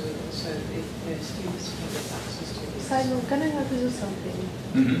material, so if the students can get access to it. Simon, can I have you do something?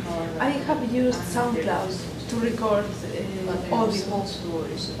 Mm-hmm. I have used SoundCloud to record audio.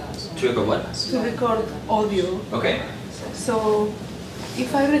 To record what? To record audio. Okay. So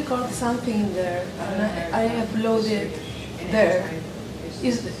if I record something there and I upload it there,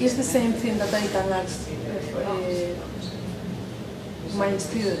 it's the same thing that I can ask my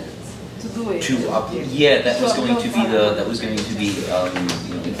students to do it. Yeah, that was going to be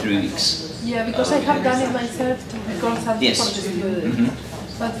in 3 weeks. Yeah, because I have done it myself to record something for the students.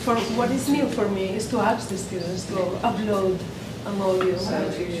 But for what is new for me is to ask the students to upload an audio.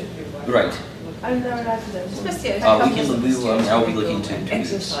 Right. I've never asked them. I'll be looking to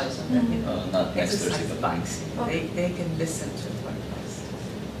exercise on that. Not next Thursday, Exercise but bikes. They can listen to the podcast.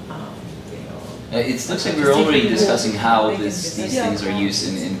 it looks like we're already discussing how these things are used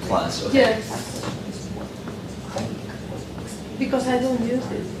in class. Okay. Yes. Because I don't use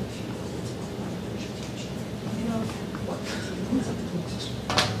it.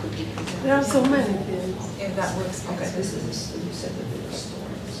 There are so many things. If that works, Okay, this is, you said that there are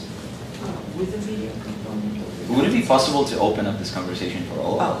stories. with a video component? Or without? Would it be possible to open up this conversation for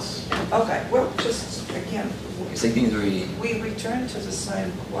all of us? Okay, well, just again, Because I think it's very. we return to the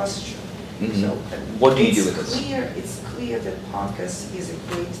same question. Mhm. So What do you do with this? It's clear that podcast is a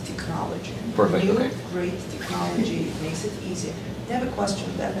great technology. Perfect, New, okay. great technology, it makes it easy. Never question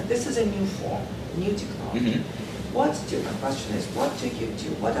that. And this is a new form, new technology. Mhm. The question is, what do you do?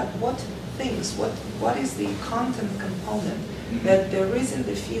 What is the content component Mhm. that there is in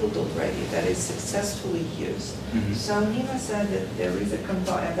the field already that is successfully used? Mhm. So Nina said that there is a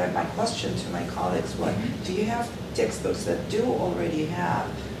component, and then my question to my colleagues was, Mhm. do you have textbooks that do already have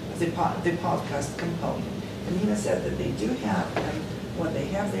the podcast component? And Nina said that they do have, and what they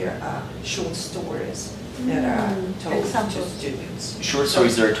have there are short stories that are told to Examples. students. Short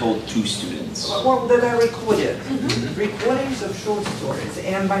stories that are told to students. Well, that are recorded, recordings of short stories.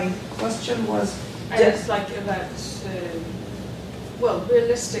 And my question was, And it's like about,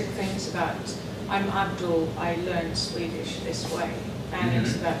 realistic things about, I'm Abdul, I learned Swedish this way, and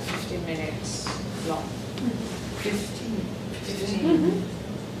it's Mhm. about 15 minutes long. 15.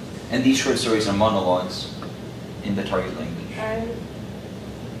 And these short stories are monologues in the target language.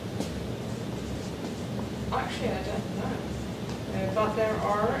 Actually, I don't know, but there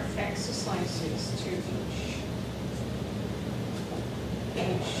are exercises to each.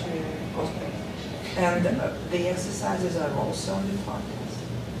 Okay. And the exercises are also on the podcast?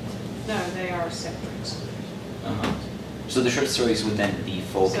 No, they are separate. Uh-huh. So the short stories would then be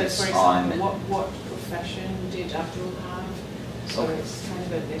So, focused for example, on. what profession did Abdul have? So Okay. it's kind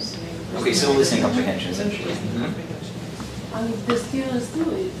of a listening. Okay, so listening comprehension Essentially, essentially. listening Mhm. comprehension. And if the students do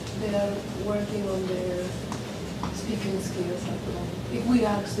it, they are working on their speaking skills at the moment. If we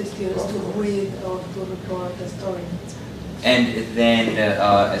ask the students to read or to record a story. And then,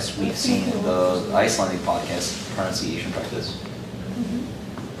 as we've seen in the Icelandic podcast, pronunciation practice.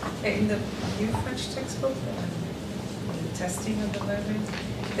 In the new French textbook, the testing of the learning,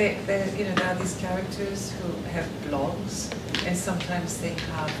 now these characters who have blogs, and sometimes they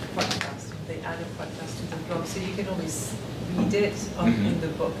have podcasts. They add a podcast to the blog, so you can always read it in the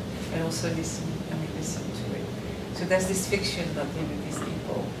book and also listen to it. So there's this fiction that these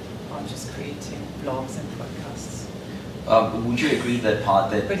people are just creating blogs and podcasts. Would you agree that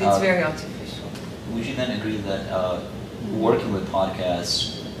But it's very artificial. Would you then agree that working with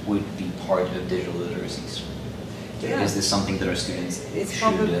podcasts would be part of digital literacies? Yeah. Is this something that our students It's should?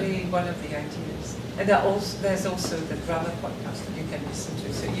 probably one of the ideas. And there's also the grammar podcast that you can listen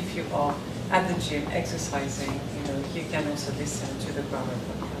to. So if you are at the gym exercising, you can also listen to the grammar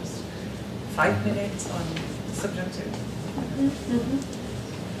podcast. 5 minutes on subjunctive.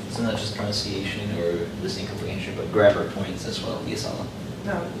 So not just pronunciation or listening comprehension, but grammar points as well. Yes, Ala.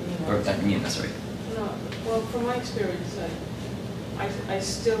 No, Or Nina, sorry. No, well, from my experience, I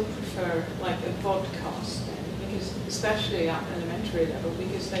still prefer like a podcast, because especially at elementary level,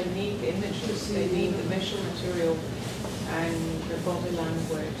 because they need the images, they need the visual material, and the body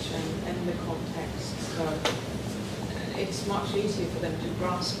language and the context. So it's much easier for them to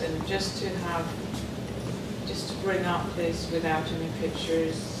grasp, and just to bring up this without any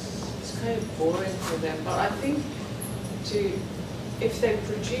pictures, it's kind of boring for them. But I think if they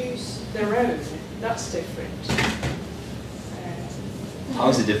produce their own, that's different. How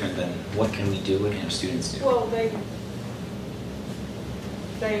is it different then? What can we do? What can our students do? Well, they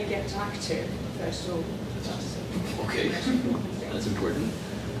get active, first of all. Okay, that's important.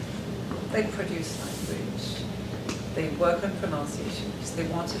 They produce language. They work on pronunciation because they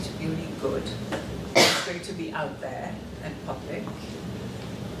want it to be really good. It's going to be out there and public.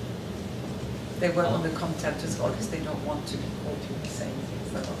 They work on the content as well because they don't want to be caught doing the same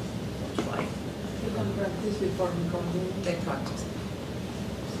things that are not right. You can practice before recording They practice.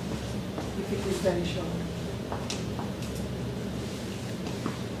 if it is very short.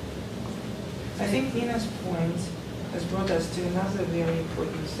 I think Nina's point has brought us to another very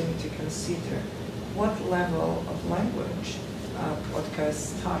important thing to consider. What level of language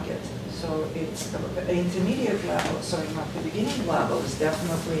podcasts target? So it's the intermediate level, sorry, not the beginning level, is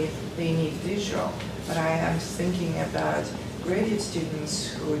definitely they need visual. But I am thinking about graduate students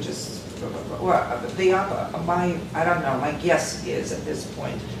who just, I don't know, my guess is at this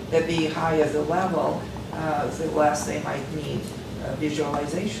point that the higher the level, the less they might need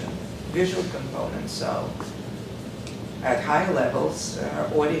visualization, visual components. So at higher levels,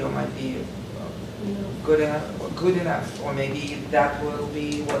 audio might be good enough, or maybe that will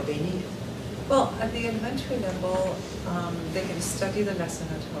be what they need. Well, at the elementary level, they can study the lesson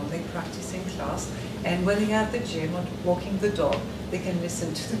at home, they practice in class, and when they're at the gym or walking the dog, they can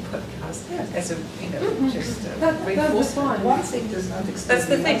listen to the podcast as a, just reinforcement. One thing does not exclude That's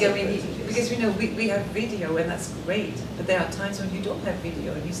the thing, other, I mean, because we have video and that's great, but there are times when you don't have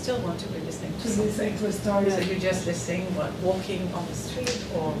video and you still want to be listening to something. To a story. So you're just listening, walking on the street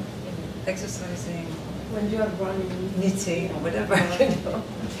or exercising, When you are running. knitting or whatever,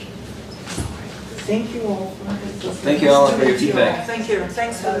 Thank you all. Thank you all for your feedback. Thank you.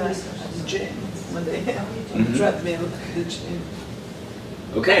 Thanks for the Gym, when they Mhm. treadmill, the gym.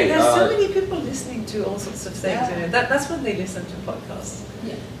 Okay. There's so many people listening to all sorts of things. Yeah. That's when they listen to podcasts.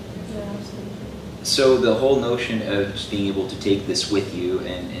 Yeah. Yeah, absolutely. So the whole notion of just being able to take this with you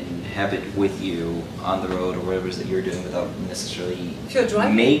and have it with you on the road or whatever it is that you're doing without necessarily If you're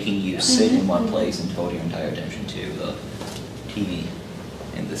driving. making you sit in one place and devote your entire attention to the TV,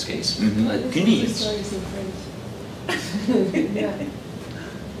 in this case. Convenience. Stories in French. Yeah.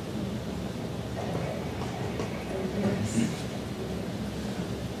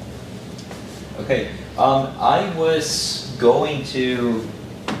 Okay, I was going to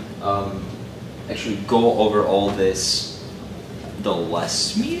actually go over all this the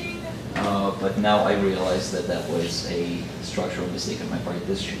last meeting, but now I realize that that was a structural mistake on my part.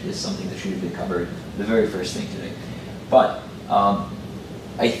 This is something that should have been covered the very first thing today. But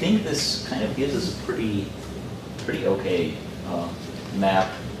I think this kind of gives us a pretty okay map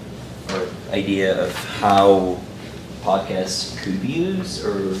or idea of how podcasts could be used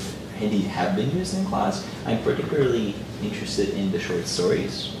or indeed have been used in class. I'm particularly interested in the short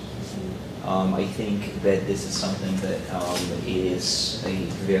stories. I think that this is something that is a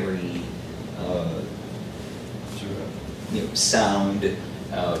very sound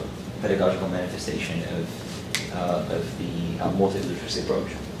pedagogical manifestation of the multi-literacy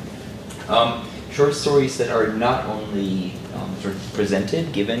approach. Short stories that are not only sort of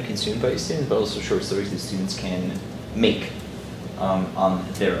presented, given, consumed by students, but also short stories that students can make on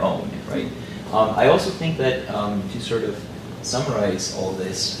their own, right? I also think that to sort of summarize all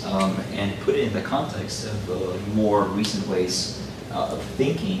this and put it in the context of more recent ways of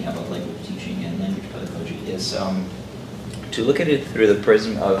thinking about language teaching and language pedagogy is to look at it through the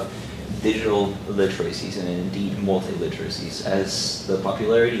prism of digital literacies and indeed multi-literacies. As the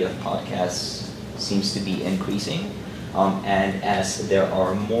popularity of podcasts seems to be increasing, and as there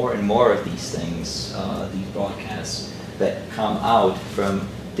are more and more of these things, these broadcasts that come out from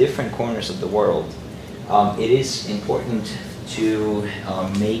different corners of the world, it is important to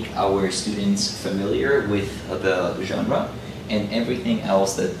make our students familiar with the genre and everything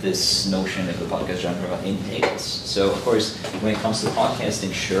else that this notion of the podcast genre entails. So, of course, when it comes to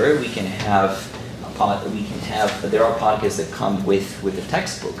podcasting, sure, we can have there are podcasts that come with a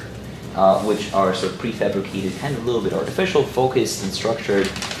textbook, which are sort of prefabricated, kind of a little bit artificial, focused and structured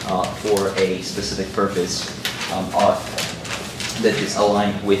for a specific purpose that is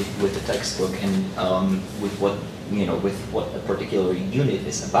aligned with the textbook and with what a particular unit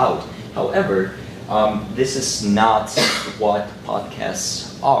is about. However, this is not what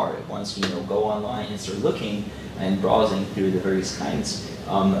podcasts are. Once you go online and start looking and browsing through the various kinds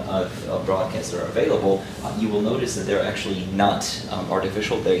of broadcasts that are available, you will notice that they're actually not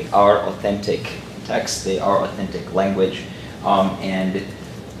artificial. They are authentic text. They are authentic language, and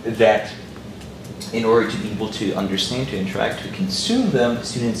that in order to be able to understand, to interact, to consume them,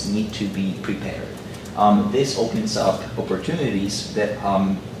 students need to be prepared. This opens up opportunities that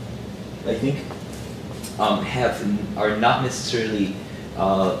I think are not necessarily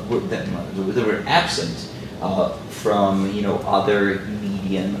that were absent from other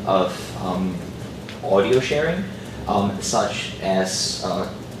medium of audio sharing, such as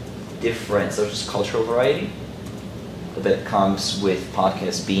cultural variety that comes with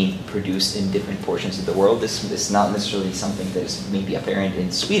podcasts being produced in different portions of the world. This is not necessarily something that is maybe apparent in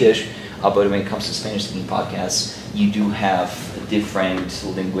Swedish, but when it comes to Spanish-speaking podcasts, you do have different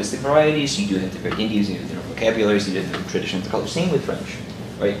linguistic varieties, you do have different idioms, you have different vocabularies, you have different traditions of culture. Same with French,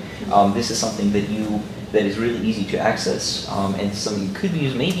 right? This is something that is really easy to access, and something you could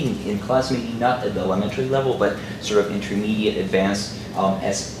use maybe in class, maybe not at the elementary level, but sort of intermediate, advanced,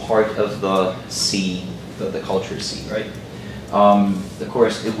 as part of the C, the culture C, right? Of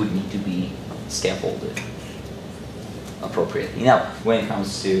course, it would need to be scaffolded appropriately. Now, when it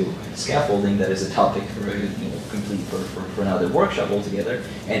comes to scaffolding, that is a topic for for another workshop altogether,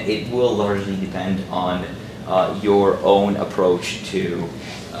 and it will largely depend on your own approach to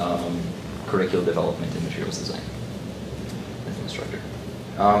curricular development and materials design as an instructor.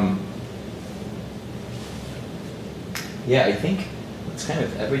 Yeah, I think that's kind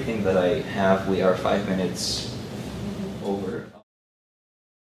of everything that I have. We are 5 minutes over.